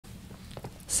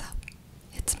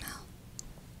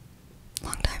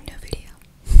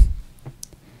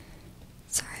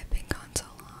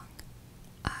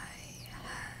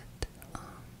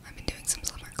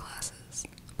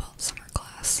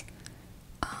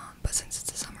but since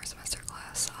it's a summer semester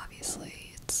class,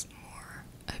 obviously it's more,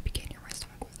 I hope you can't hear my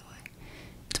stomach by the way,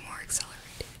 it's more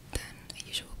accelerated than a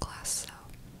usual class, so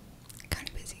kind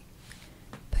of busy.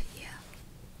 But yeah,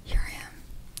 here I am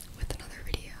with another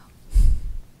video.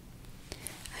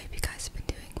 I hope you guys have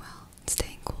been doing well and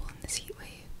staying cool in this heat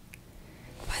wave.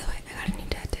 By the way, I got a new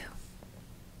tattoo.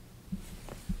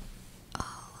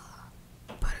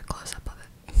 I'll put a close up of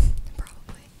it,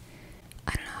 probably.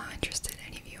 I don't know how interested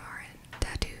any of you are in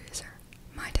tattoos or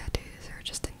my tattoos or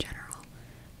just in general,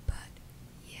 but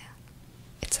yeah,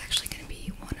 it's actually going to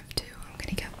be one of two. I'm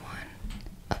going to get one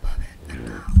above it. I don't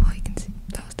know how you can see.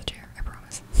 That was the chair, I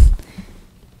promise.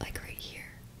 Like right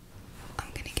here, I'm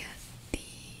going to get the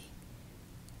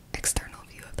external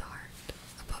view of the heart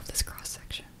above this cross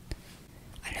section.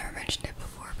 I never mentioned it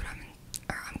before, but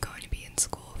I'm going to be in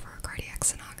school for cardiac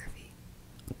sonography,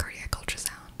 cardiac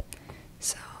ultrasound,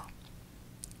 so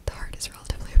the heart is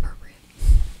relatively appropriate.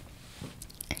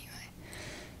 Anyway,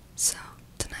 so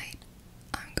tonight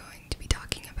I'm going to be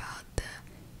talking about the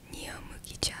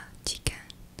Neomugicha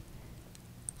Incident.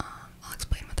 I'll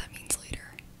explain what that means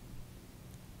later.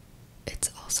 It's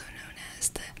also known as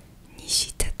the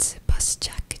Nishitestsu Bus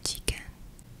Hijacking.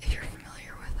 If you're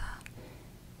familiar with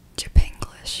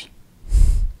Japanglish,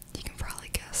 you can probably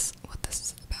guess what this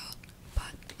is about,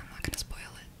 but I'm not going to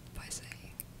spoil it by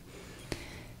saying.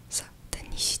 So, the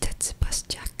Nishitestsu Bus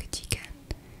Hijacking.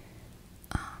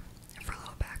 For a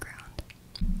little background,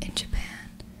 in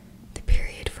Japan, the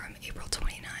period from April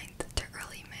 29th to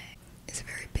early May is a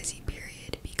very busy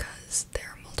period because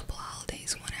there are multiple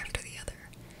holidays one after the other.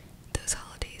 Those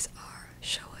holidays are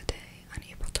Showa Day on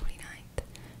April 29th,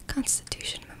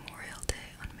 Constitution Memorial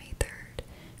Day on May 3rd,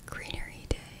 Greenery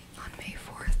Day on May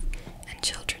 4th, and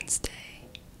Children's Day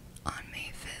on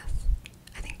May 5th.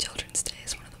 I think Children's Day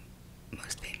is one of the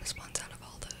most famous ones out of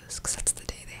all those, because that's the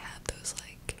day they have those,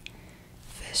 like,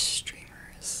 fish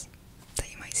streamers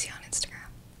that you might see on Instagram.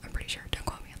 I'm pretty sure, don't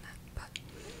quote me on that, but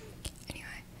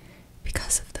anyway,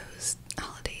 because of those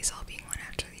holidays all being one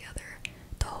after the other,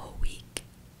 the whole week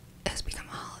has become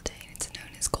a holiday, and it's known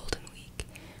as Golden Week,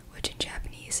 which in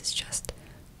Japanese is just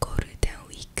Golden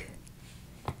Week.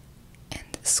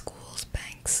 And schools,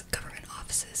 banks, government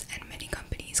offices, and many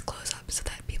companies close up so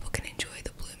that people can enjoy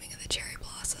the blooming of the cherry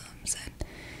blossoms and,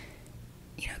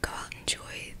 you know, go out and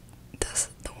enjoy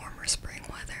the warmer spring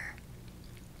weather.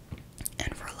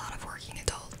 And for a lot of working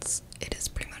adults, it is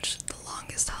pretty much the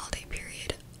longest holiday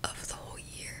period of the whole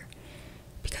year,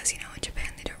 because, you know, in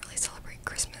Japan they don't really celebrate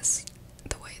Christmas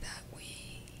the way that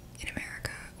we in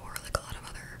America or like a lot of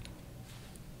other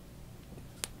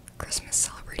Christmas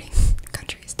celebrating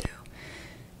countries do.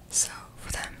 So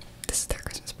for them, this is their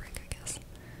Christmas break, I guess.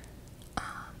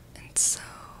 And so,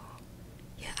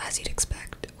 yeah, as you'd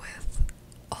expect with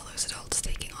all those adults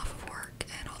taking off of work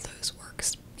and all those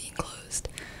works being closed,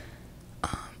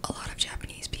 a lot of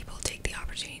Japanese people take the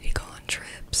opportunity to go on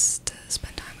trips, to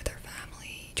spend time with their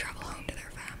family, travel home to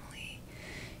their family,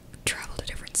 travel to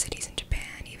different cities in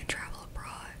Japan, even travel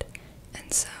abroad.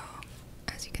 And so,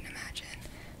 as you can imagine,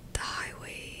 the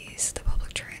highways, the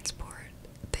public transport,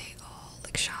 they all,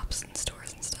 like shops and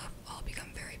stores and stuff, all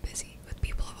become very busy with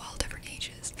people of all different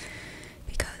ages,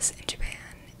 because in Japan,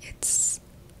 it's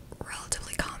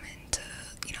relatively common to,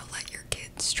 you know, let your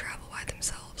kids travel by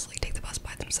themselves, like take the bus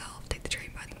by themselves, take the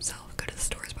train by themselves, go to the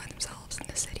stores by themselves in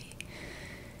the city.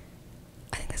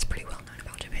 I think that's pretty well known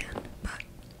about Japan, but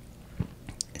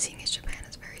seeing as Japan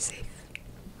is very safe,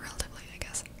 relatively, I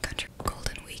guess, country.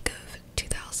 Golden Week of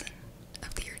 2000,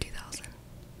 of the year 2000,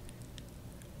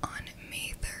 on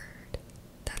May 3rd,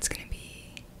 that's gonna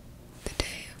be the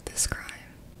day of this crime.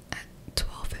 At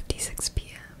 12:56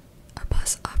 p.m., a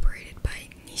bus operated by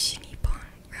Nippon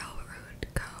Railroad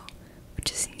Co.,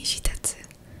 which is Nishitetsu,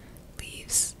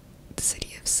 leaves the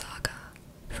city of Saga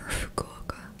for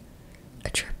Fukuoka, a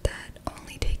trip that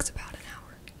only takes about an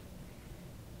hour.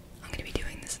 I'm going to be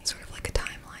doing this in sort of like a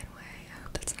timeline way. I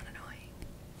hope that's not annoying.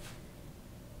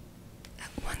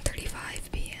 At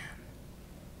 1:35 p.m.,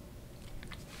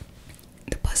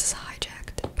 the bus is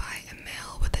hijacked by a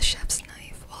male with a chef's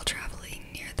knife while traveling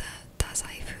near the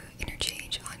Dazaifu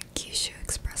interchange on Kyushu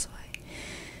Expressway,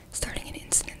 starting an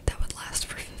incident that would last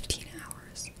for 15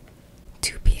 hours.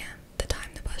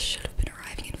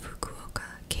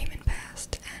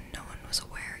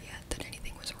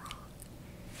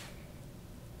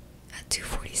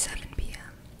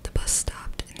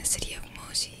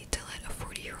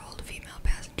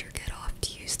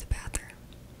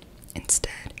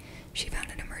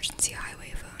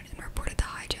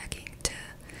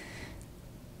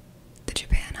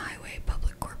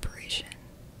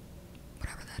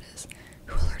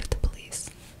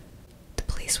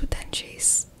 and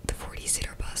chase the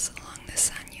 40-seater bus along the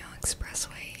Sanyo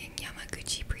Expressway in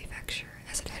Yamaguchi Prefecture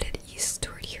as it headed east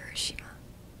toward Hiroshima.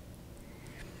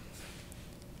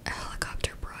 A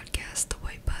helicopter broadcast the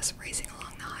white bus racing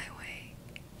along the highway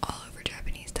all over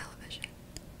Japanese television.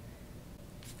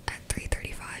 At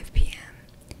 3:35 p.m.,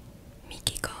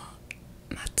 Mikiko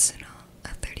Matsuno, a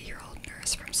 30-year-old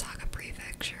nurse from Saga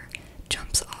Prefecture,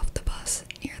 jumps off the bus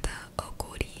near the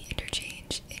Okori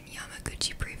interchange in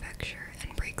Yamaguchi Prefecture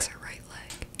and breaks her right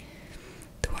leg.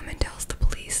 The woman tells the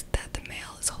police that the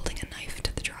male is holding a knife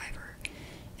to the driver,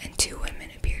 and 2 women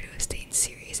appear to have sustained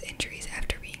serious injuries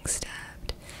after being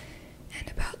stabbed, and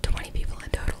about 20 people in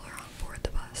total are on board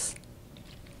the bus.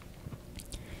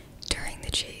 During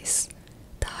the chase,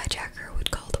 the hijacker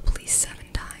would call the police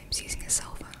 7 times using a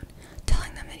cell phone,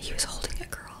 telling them that he was holding a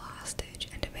girl hostage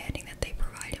and demanding that they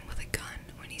provide him with a gun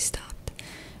when he stopped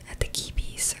at the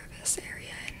Kibi service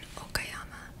area in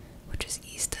Okayama, which is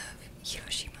east of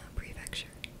Hiroshima Prefecture.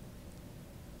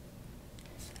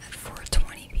 At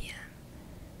 4:20 p.m.,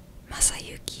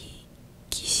 Masayuki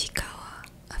Kishikawa,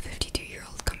 a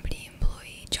 52-year-old company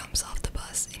employee, jumps off the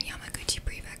bus in Yamaguchi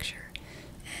Prefecture,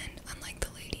 and unlike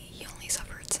the lady, he only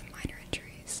suffered some minor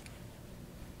injuries.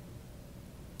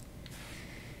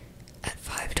 At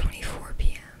 5:24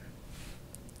 p.m.,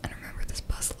 and remember this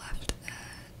bus left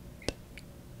at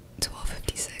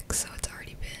 12:56, so it's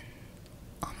already been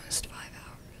almost 5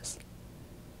 hours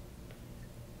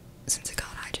since it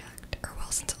got hijacked, or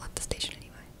well, since it left the station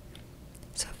anyway.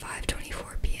 So at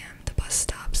 5:24 p.m., the bus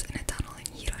stops in a tunnel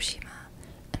in Hiroshima,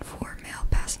 and 4 male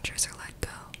passengers are let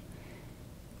go,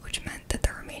 which meant that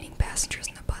the remaining passengers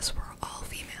in the bus were all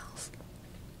females.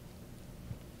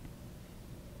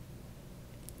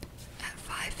 At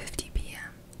 5:50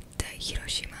 p.m., the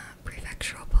Hiroshima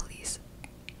Prefectural Police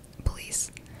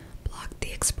blocked the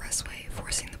expressway,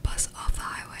 forcing the bus off the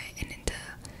highway and into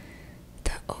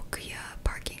the Okuya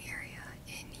parking area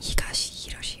in Higashi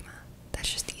Hiroshima.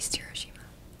 That's just East Hiroshima.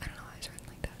 I don't know why it's written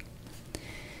like that.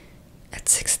 At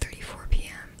 6:34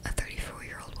 p.m., a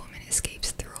 34-year-old woman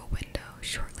escapes through a window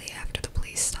shortly after the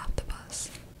police stop the bus.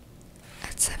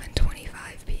 At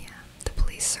 7:25 p.m., the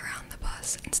police surround the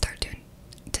bus and start to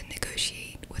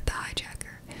negotiate with the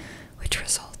hijacker, which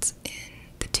results in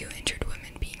the 2 injured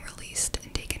women being released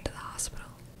and taken to the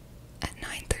hospital. At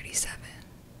 9:37,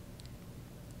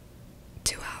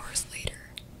 2 hours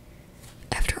later,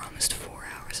 after almost 4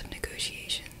 hours of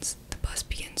negotiations, the bus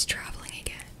begins traveling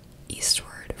again,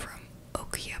 eastward from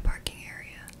Okuya parking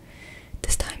area,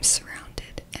 this time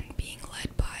surrounded and being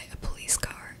led by a police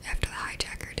car after the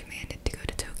hijacker demanded to go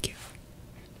to Tokyo.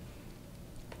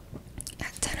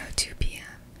 At 10:02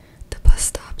 p.m., the bus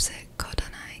stops at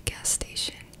Kodanai gas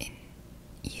station in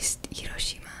East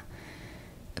Hiroshima,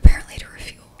 apparently to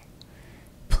refuel.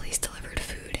 Police delivered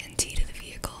food and tea to the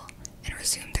vehicle and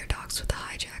resumed their talks with the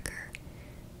hijacker.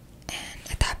 And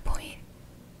at that point,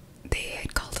 they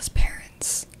had called his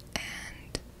parents,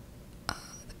 and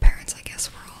the parents, I guess,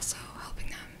 were also helping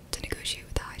them to negotiate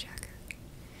with the hijacker.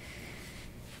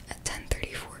 At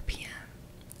 10:34 p.m.,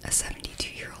 a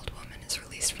 72-year-old woman is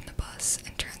released from the bus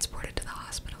and transported to the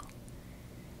hospital.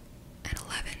 At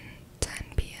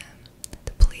 11:10 p.m.,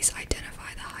 the police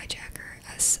identify the hijacker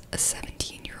as a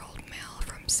 17-year-old male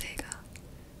from Saga,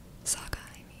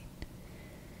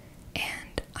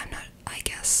 and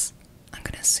I'm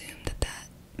gonna assume that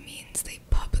means they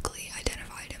publicly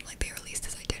identified him, like they released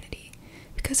his identity,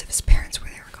 because if his parents were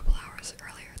there a couple hours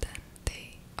earlier, then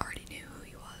they already knew who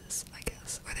he was, I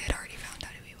guess, or they had already found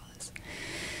out who he was.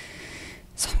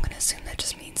 So I'm gonna assume that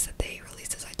just means that they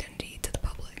released his identity to the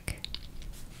public.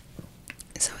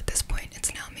 So at this point,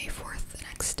 it's now May 4th, the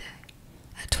next day.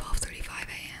 At 12:35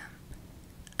 a.m.,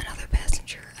 another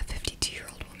passenger, a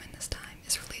 52-year-old woman this time,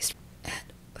 is released.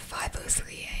 At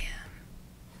 5:03 a.m.,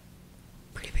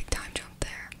 pretty big time jump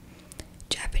there,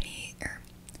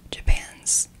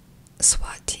 Japan's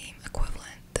SWAT team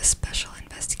equivalent, the Special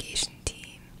Investigation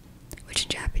Team, which in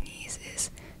Japanese is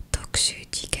Tokushu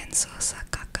Jikenso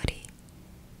Sakakari.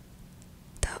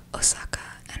 The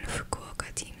Osaka and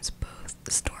Fukuoka teams both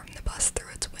stormed the bus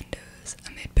through its windows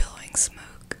amid billowing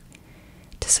smoke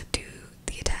to subdue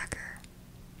the hijacker,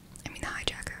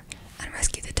 and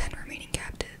rescue the 10 remaining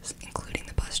captives, including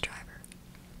the bus driver.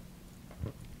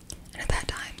 And at that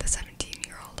time, the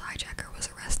 17-year-old hijacker was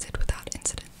arrested without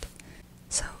incident.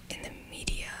 So in the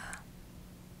media,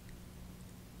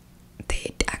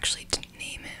 they actually didn't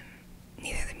name him.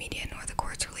 Neither the media nor the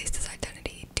courts released his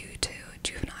identity.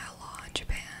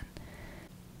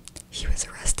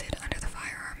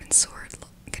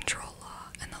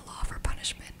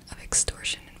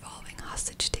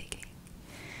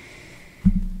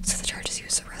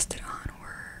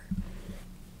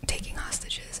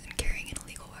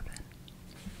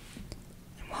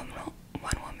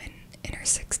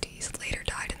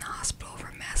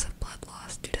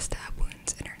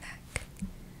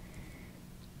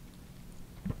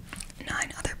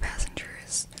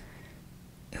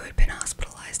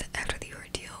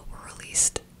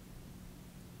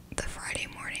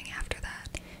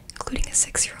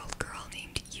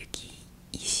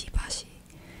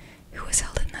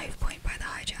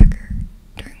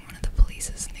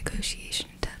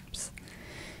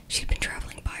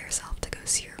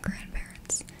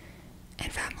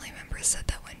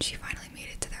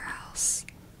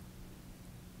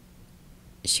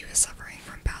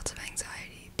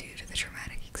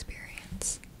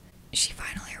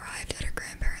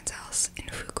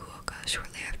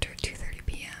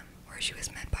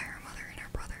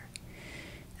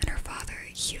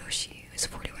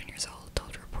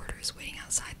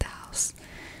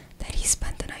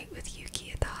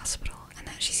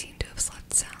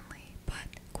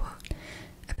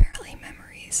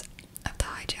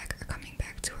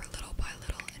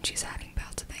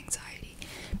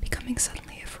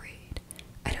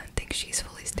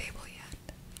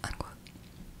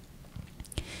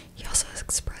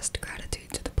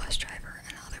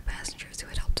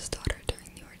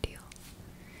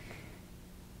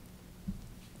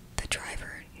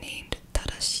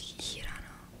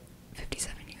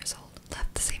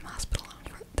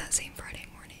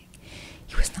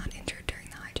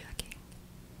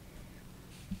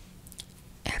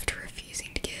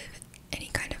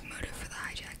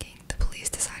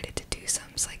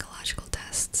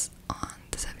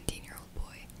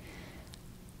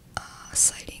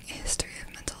 citing a history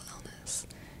of mental illness.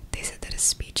 They said that his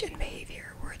speech and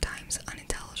behavior were at times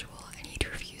unintelligible, and he'd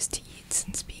refused to eat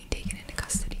since being taken into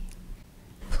custody.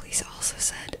 Police also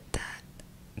said that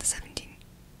the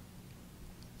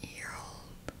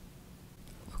 17-year-old...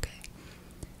 Okay.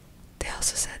 They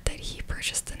also said that he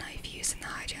purchased the knife used in the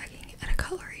hijacking at a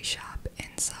cutlery shop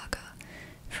in Saga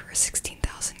for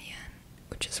 16,000 yen,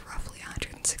 which is roughly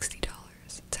 $160.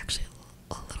 It's actually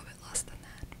a little bit less than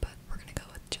that, but we're gonna go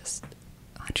with just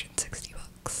 160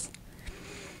 bucks.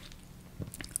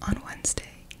 On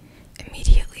Wednesday,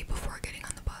 immediately before getting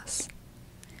on the bus.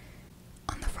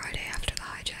 On the Friday after the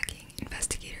hijacking,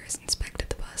 investigators inspected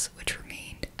the bus, which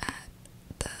remained at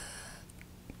the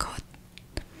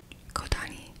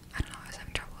Kotani, I don't know, I was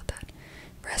having trouble with that,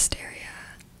 rest area,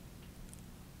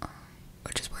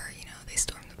 which is where, they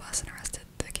stormed the bus and arrested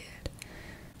the kid,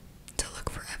 to look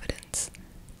for evidence.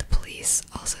 The police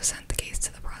also sent the case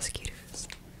to the prosecutors.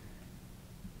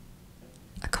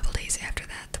 A couple days after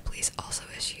that, the police also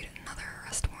issued another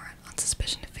arrest warrant on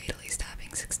suspicion of fatally stabbing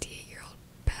 68-year-old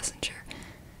passenger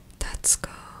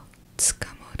Tatsuko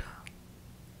Tsukamoto,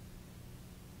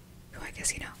 who I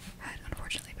guess had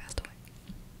unfortunately passed away.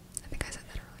 I think I said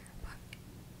that earlier, but...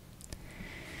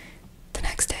 The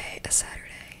next day, a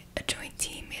Saturday, a joint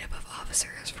team made up of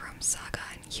officers from Saga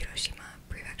and Hiroshima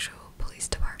prefectural police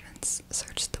departments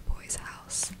searched the boy's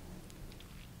house.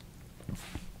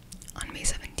 On May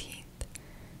 17th,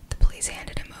 the police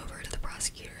handed him over to the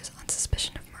prosecutors on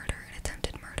suspicion of murder and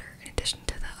attempted murder, in addition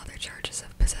to the other charges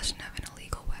of possession of an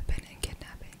illegal weapon and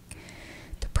kidnapping.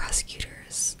 The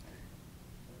prosecutors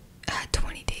had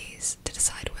 20 days to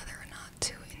decide whether or not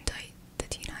to indict the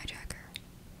teen hijacker.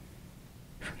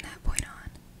 From that point on.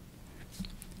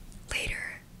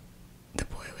 Later, the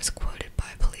boy was quoted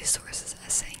by police sources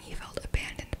as saying he felt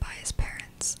abandoned by his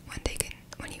parents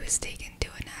when he was taken to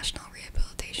a national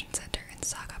rehabilitation center in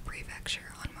Saga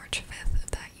Prefecture on March 5th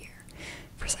of that year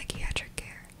for psychiatric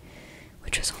care,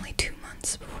 which was only 2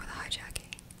 months before the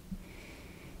hijacking.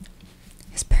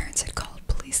 His parents had called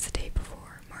police the day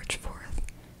before, March 4th,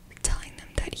 telling them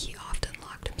that he often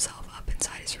locked himself up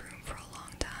inside his room for a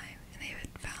long time, and they had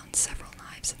found several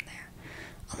knives in there,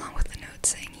 along with a note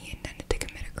saying he intended to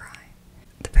commit a crime.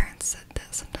 The parents said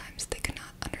that sometimes they could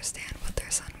not understand what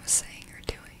their son was saying or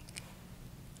doing.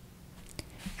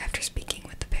 After speaking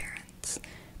with the parents,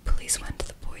 police went to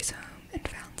the boy's home and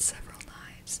found several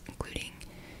knives, including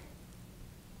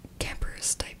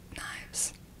campers-type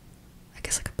knives, I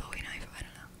guess like a Bowie knife, I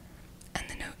don't know, and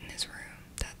the note in his room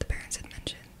that the parents had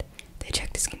mentioned. They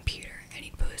checked his computer, and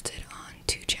he'd posted on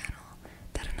 2channel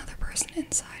that another person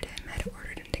inside him had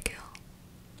ordered him to kill.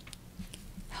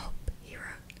 Help, he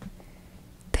wrote.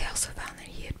 They also found that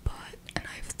he had bought a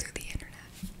knife through the internet.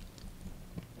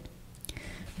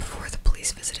 Before the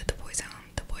police visited the boy's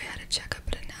home, the boy had a checkup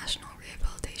at a national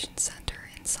rehabilitation center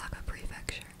in Saga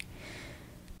Prefecture.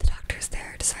 The doctors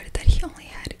there decided that he only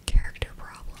had character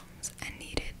problems and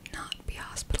needed not be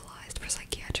hospitalized for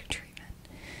psychiatric treatment.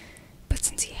 But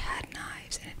since he had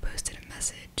knives and had posted a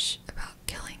message about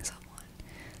killing someone,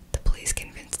 the police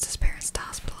convinced his parents to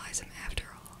hospitalize him after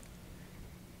all.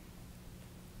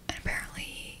 And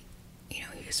apparently, he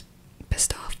was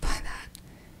pissed off by that,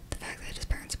 the fact that his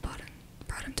parents brought him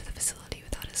to the facility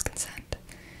without his consent,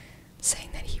 saying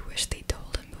that he wished they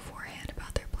told him beforehand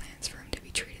about their plans for him to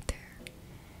be treated there,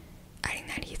 adding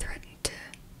that he threatened to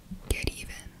get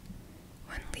even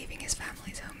when leaving his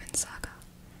family's home in Saga.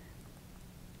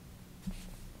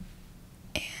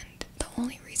 And the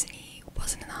only reason he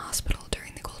wasn't in the hospital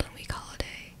during the Golden Week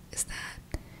holiday is that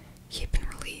he had been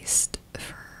released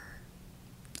for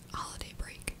holiday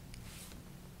break.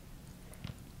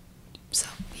 So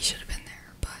he should have been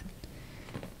there, but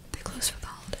they closed for the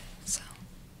holiday, so.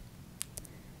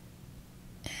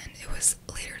 And it was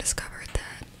later discovered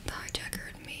that the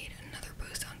hijacker had made another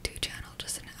post on 2channel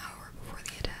just an hour before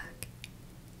the attack.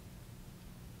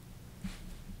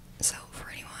 So for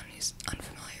anyone who's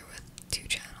unfamiliar with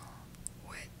 2channel,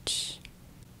 which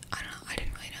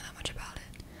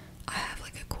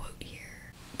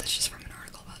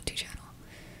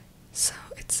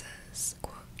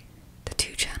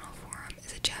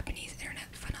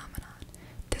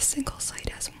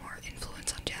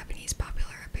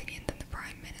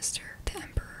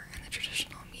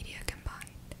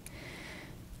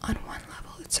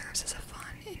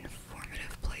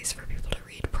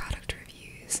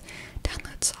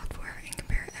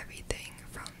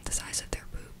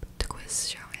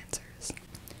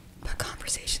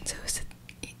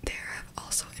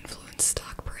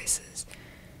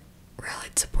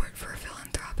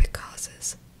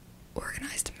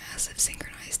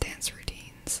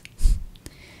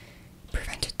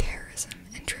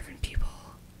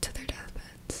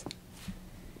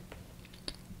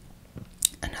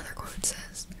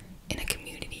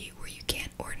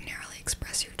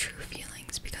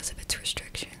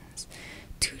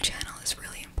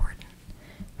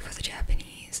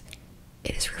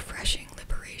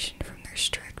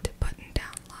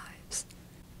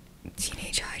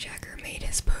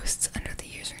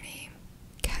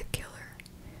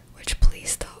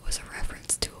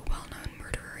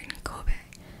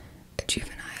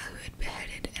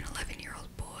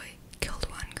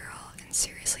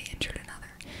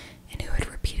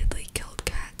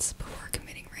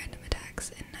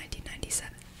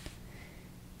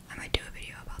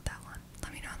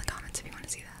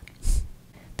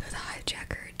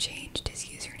hijacker changed his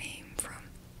username from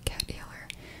Cat Healer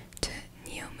to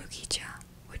Neomugicha,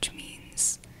 which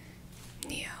means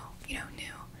Neo, new,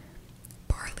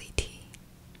 barley tea,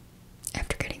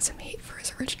 after getting some hate for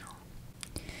his original.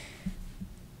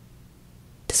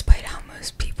 Despite how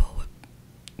most people would,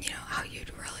 how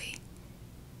you'd really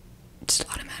just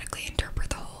automatically interpret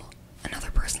the whole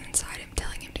another person inside him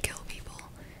telling him to kill people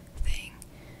thing,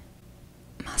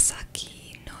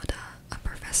 Masaki Noda, a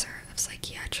professor of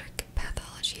psychiatric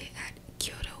pathology at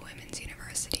Kyoto Women's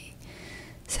University,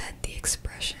 said the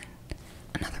expression,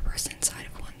 another person inside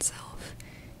of oneself,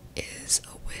 is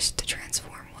a wish to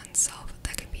transform oneself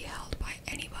that can be held by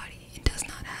anybody and does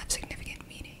not have significant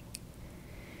meaning.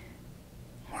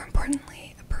 More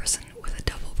importantly, a person with a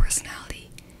double personality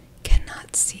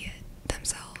cannot see it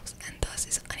themselves and thus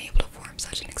is unable to form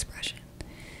such an expression.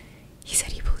 He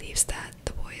said he believes that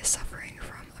the boy is suffering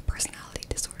from a personality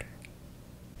disorder.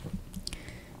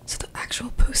 So the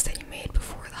actual post that he made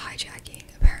before the hijacking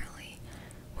apparently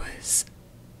was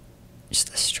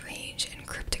just a strange and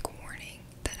cryptic warning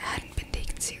that hadn't been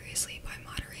taken seriously by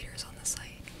moderators on the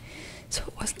site. So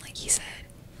it wasn't like he said,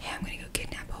 hey, I'm gonna go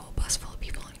kidnap a whole bus full of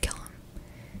people and kill them.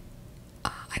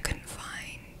 I couldn't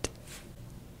find,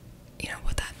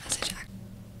 what that message actually.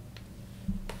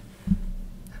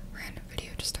 A random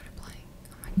video just started playing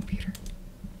on my computer.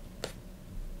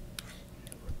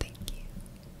 No, thank you.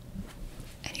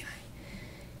 Anyway,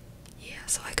 yeah,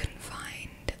 so I couldn't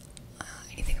find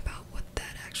anything about what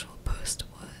that actual post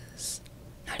was.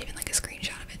 Not even like a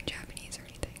screenshot of it in Japanese or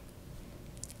anything.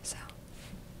 So,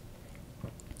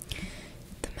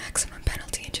 the maximum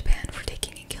penalty in Japan for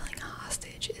taking and killing a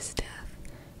hostage is death.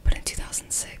 But in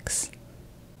 2006,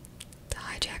 the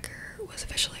hijacker was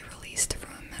officially released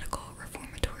from a medical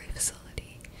reformatory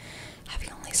facility,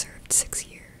 having only served 6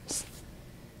 years.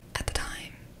 At the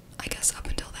time, I guess up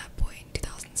until that point,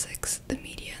 2006, the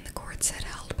media and the courts had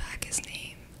held back his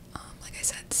name, like I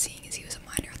said, seeing as he was a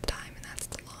minor at the time, and that's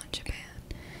the law in Japan.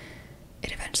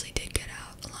 It eventually did get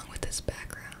out, along with his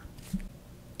background.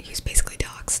 He was basically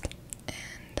doxxed,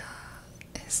 and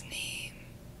his name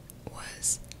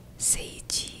was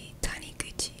Seiichi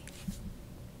Taniguchi.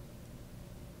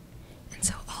 And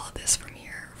so all of this from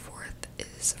here forth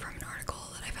is from an article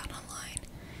that I found online,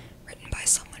 written by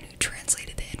someone who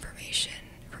translated the information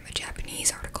from a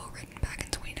Japanese article written back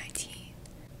in 2019,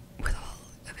 with all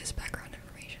of his background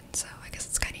information, so I guess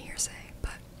it's kind of hearsay,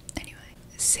 but anyway.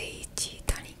 Seiichi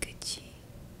Taniguchi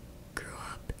grew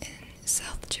up in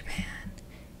South Japan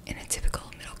in a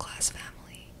typical middle-class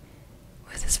family,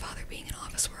 with his father being an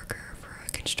office worker for a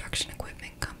construction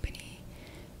equipment company,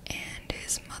 and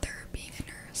his mother being a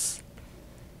nurse.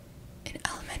 In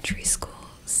elementary school,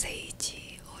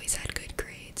 Seiichi always had good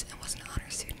grades and was an honor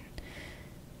student,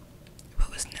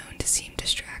 but was known to seem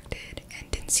distracted and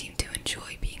didn't seem to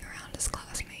enjoy being around his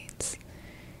classmates.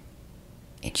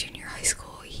 In junior high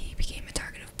school, he became a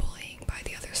target of bullying by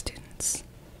the other students.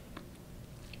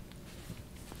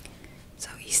 So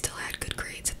he still had good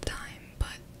grades at the time,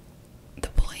 but the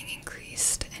bullying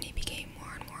increased and he became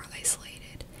more and more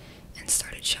isolated and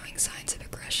started showing signs of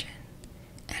aggression,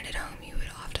 and at home he would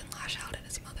often lash out at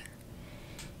his mother.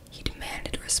 He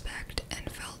demanded respect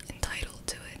and felt entitled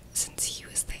to it since he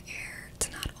was the heir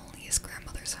to not only his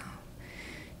grandmother's home,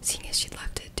 seeing as she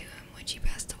left it to him when she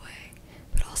passed away,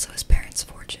 but also his parents'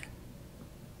 fortune.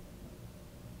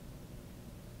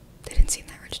 They didn't seem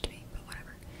that rich to me, but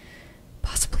whatever.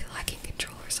 Possibly lacking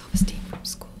control or self-esteem from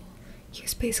school, he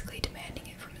was basically demanding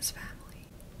it from his family.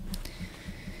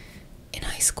 In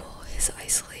high school, his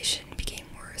isolation became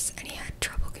worse and he had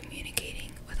trouble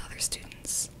communicating with other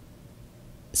students.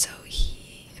 So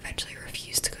he eventually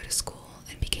refused to go to school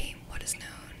and became what is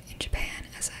known in Japan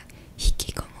as a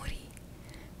hikikomori,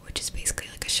 which is basically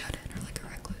like a shut-in or like a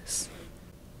recluse.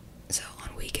 So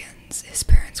on weekends, his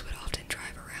parents would often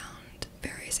drive around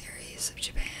various areas of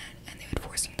Japan and they would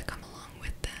force him to come along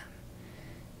with them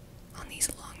on these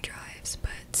long drives,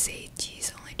 but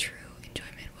Seiichi's only true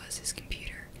enjoyment was his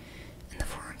computer and the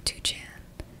forum 2chan,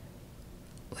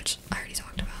 which I already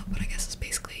talked about, but I guess it's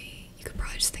basically, you could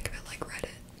probably just think of it like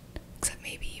Reddit, except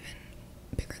maybe even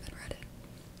bigger than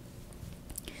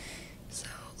Reddit. So,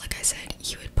 like I said,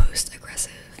 he would post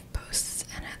aggressive posts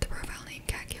and had the profile name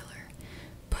Cat Killer,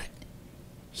 but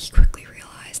he quickly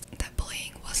realized that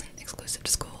bullying wasn't exclusive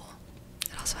to school.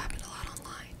 It also happened a lot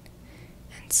online,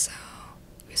 and so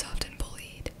he was often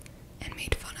bullied and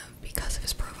made fun of because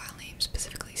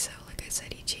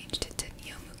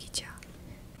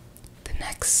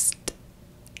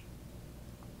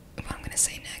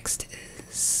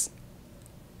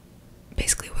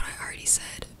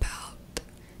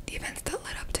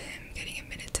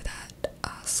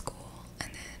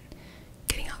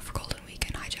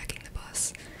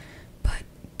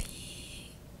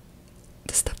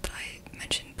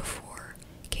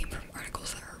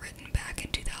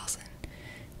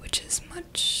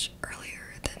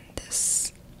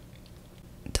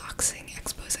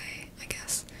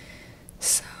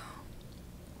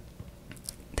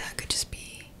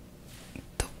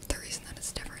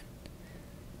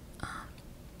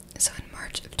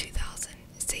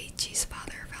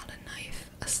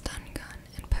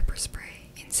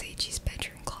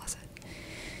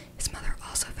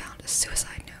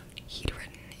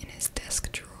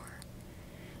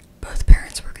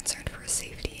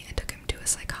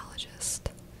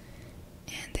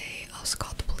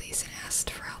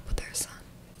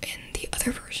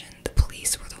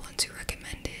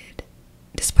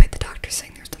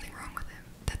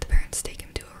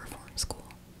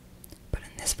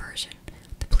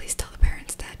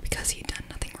because he'd done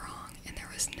nothing wrong and there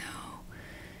was no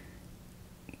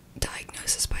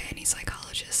diagnosis by any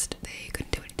psychologist, they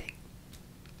couldn't do anything.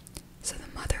 So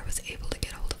the mother was able to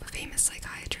get hold of a famous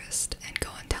psychiatrist and go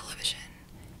on television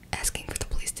asking for the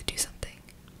police to do something.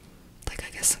 Like, I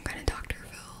guess some kind of Dr.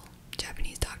 Phil,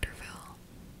 Japanese Dr. Phil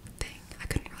thing. I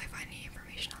couldn't really find any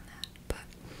information on that, but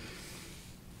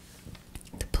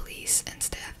the police and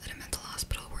staff at a mental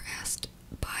hospital were asked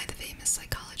by the famous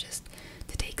psychologist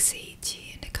to take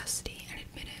Seiichi into custody and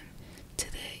admit him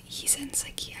to the Hizen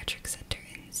Psychiatric Center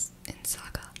in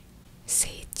Saga.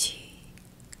 Seiichi,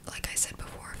 like I said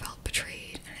before, felt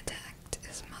betrayed and attacked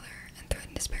his mother and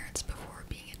threatened his parents before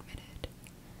being admitted.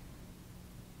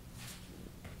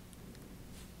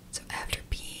 So after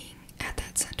being at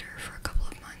that center for a couple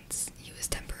of months, he was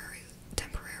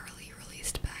temporarily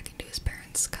released back into his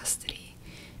parents' custody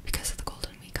because of the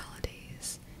Golden Week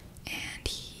holidays, and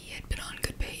he had been on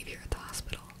good behavior at the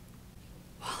hospital.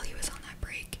 While he was on that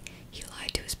break, he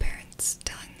lied to his parents,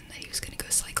 telling them that he was going to go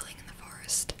cycling in the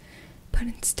forest, but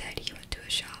instead he went to a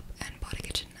shop and bought a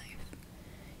kitchen knife.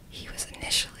 He was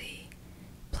initially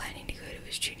planning to go to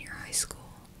his junior high school,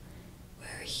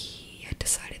 where he had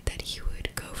decided that he would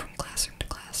go from classroom to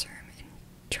classroom and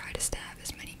try to stab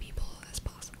as many people as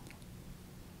possible.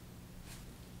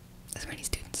 As many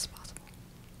students as possible.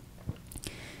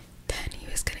 Then he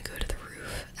was going to go to the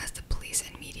roof as the police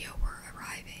and media were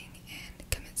arriving and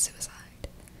commit suicide.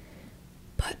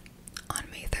 But on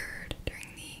May 3rd, during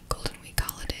the Golden Week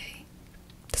holiday,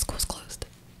 the school was closed.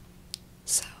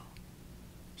 So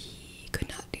he could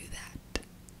not do that.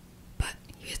 But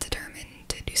he was determined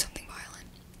to do something violent.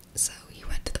 So he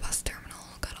went to the bus terminal,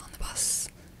 got on the bus,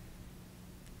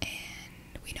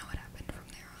 and we know what happened from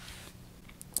there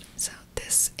on. So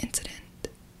this incident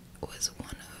was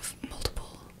one of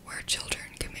multiple where children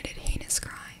committed heinous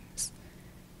crimes.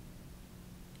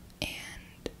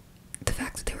 And the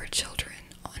fact that they were children,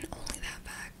 and only that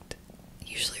fact,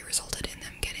 usually resulted in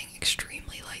them getting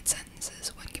extremely light sentences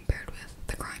when compared with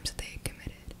the crimes that they had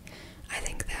committed. I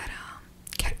think that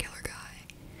cat killer guy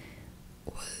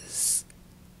was,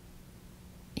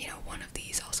 one of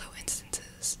these also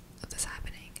instances of this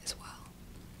happening as well.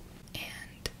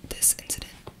 And this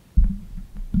incident,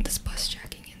 this bus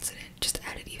jacking incident, just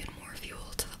added even more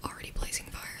fuel to the already blazing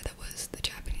fire that was the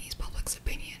Japanese public's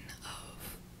opinion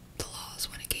of the laws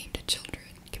when it came to children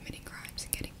committing crimes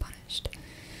and getting punished.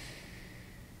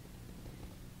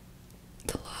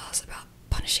 The laws about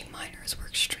punishing minors were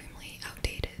extremely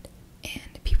outdated,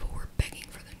 and people were begging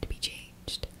for them to be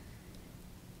changed.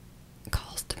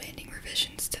 Calls demanding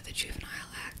revisions to the Juvenile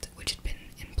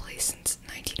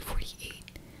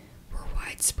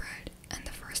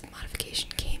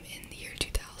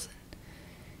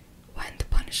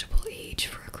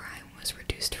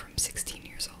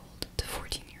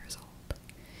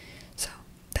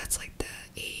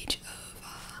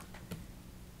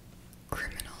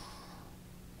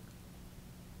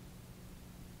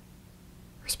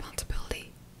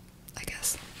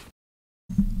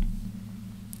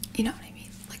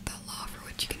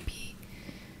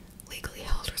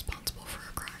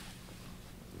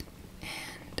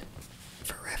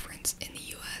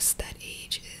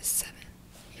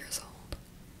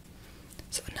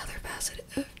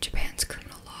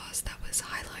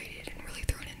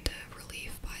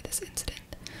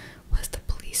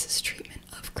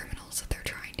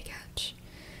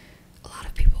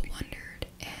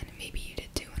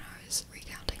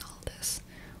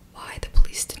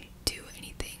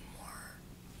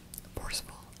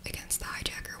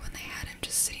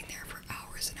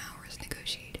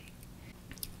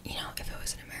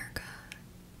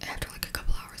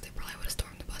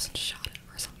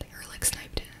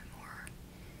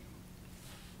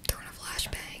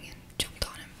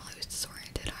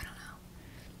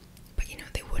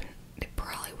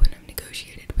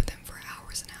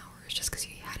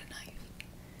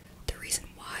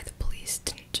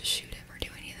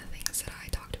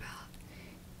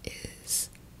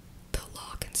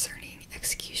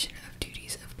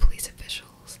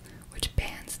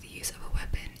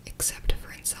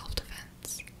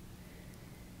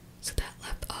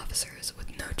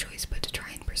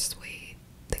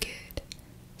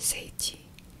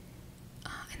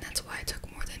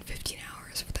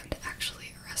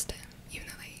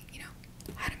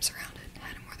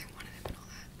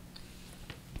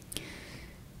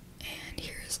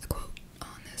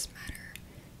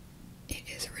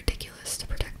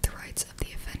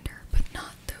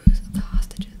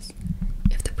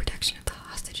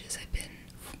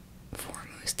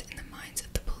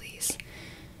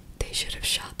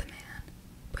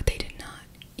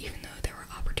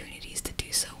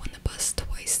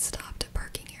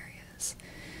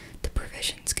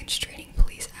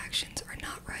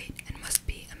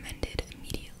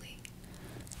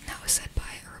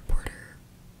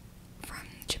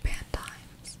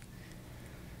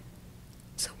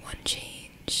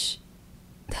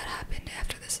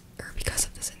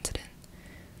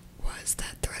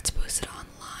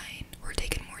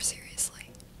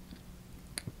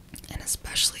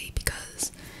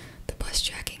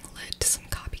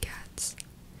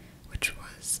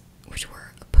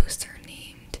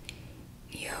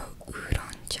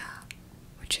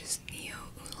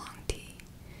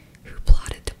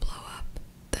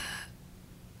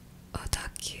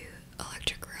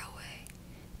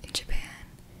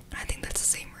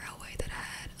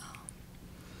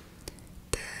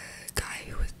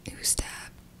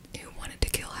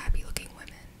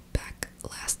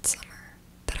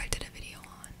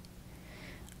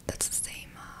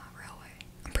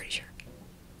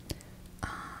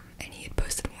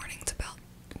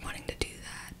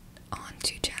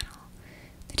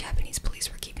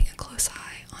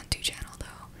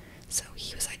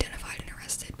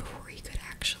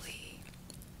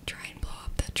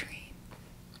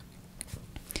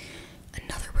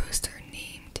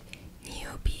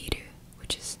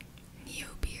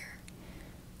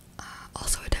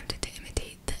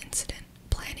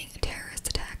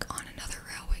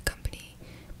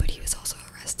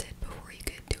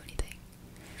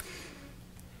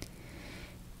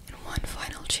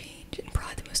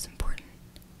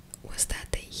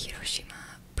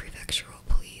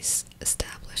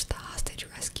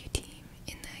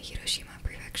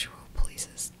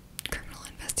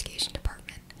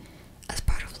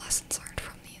lessons learned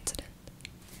from the incident.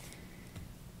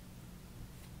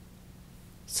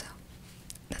 So,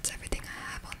 that's everything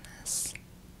I have on this.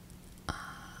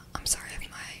 I'm sorry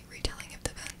if my retelling of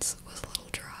the events was a little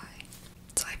dry.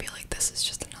 So I feel like this is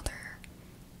just another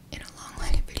in a long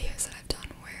line of videos that I've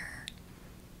done where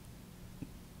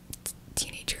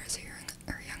teenagers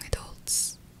or young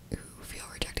adults who feel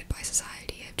rejected by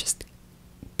society have just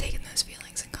taken those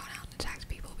feelings and gone out and attacked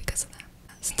people because of them.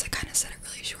 Since I kind of said it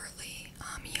really shortly,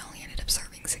 he only ended up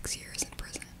serving 6 years in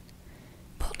prison.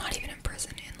 Well, not even in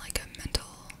prison, in like a mental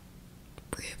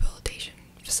rehabilitation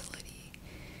facility.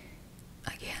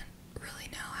 I can't really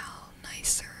know how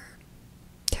nice or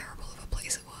terrible of a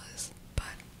place it was,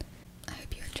 but I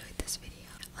hope you enjoyed this video.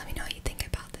 Let me know what you think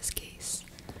about this case.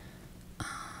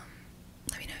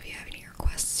 Let me know if you have any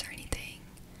requests or anything.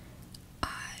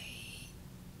 I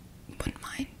wouldn't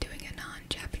mind doing a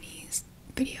non-Japanese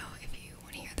video if you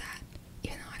want to hear that,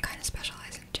 even though I kind of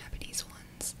specialize in Japanese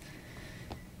ones.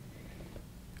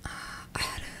 I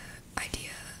had an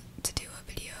idea to do a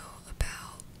video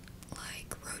about,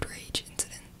 like, road rage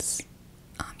incidents,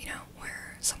 you know,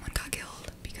 where someone got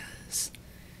killed because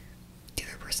the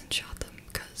other person shot them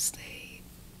because they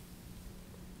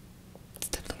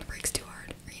stepped on the brakes too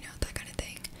hard, or, you know, that kind of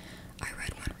thing. I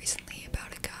read one recently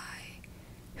about a guy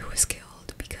who was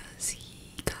killed because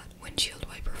he got windshield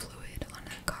wiper fluid on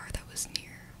a car that was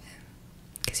near him,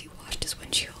 because he washed his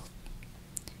windshield,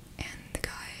 and the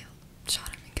guy shot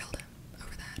him and killed him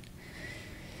over that.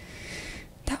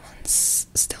 That one's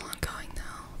still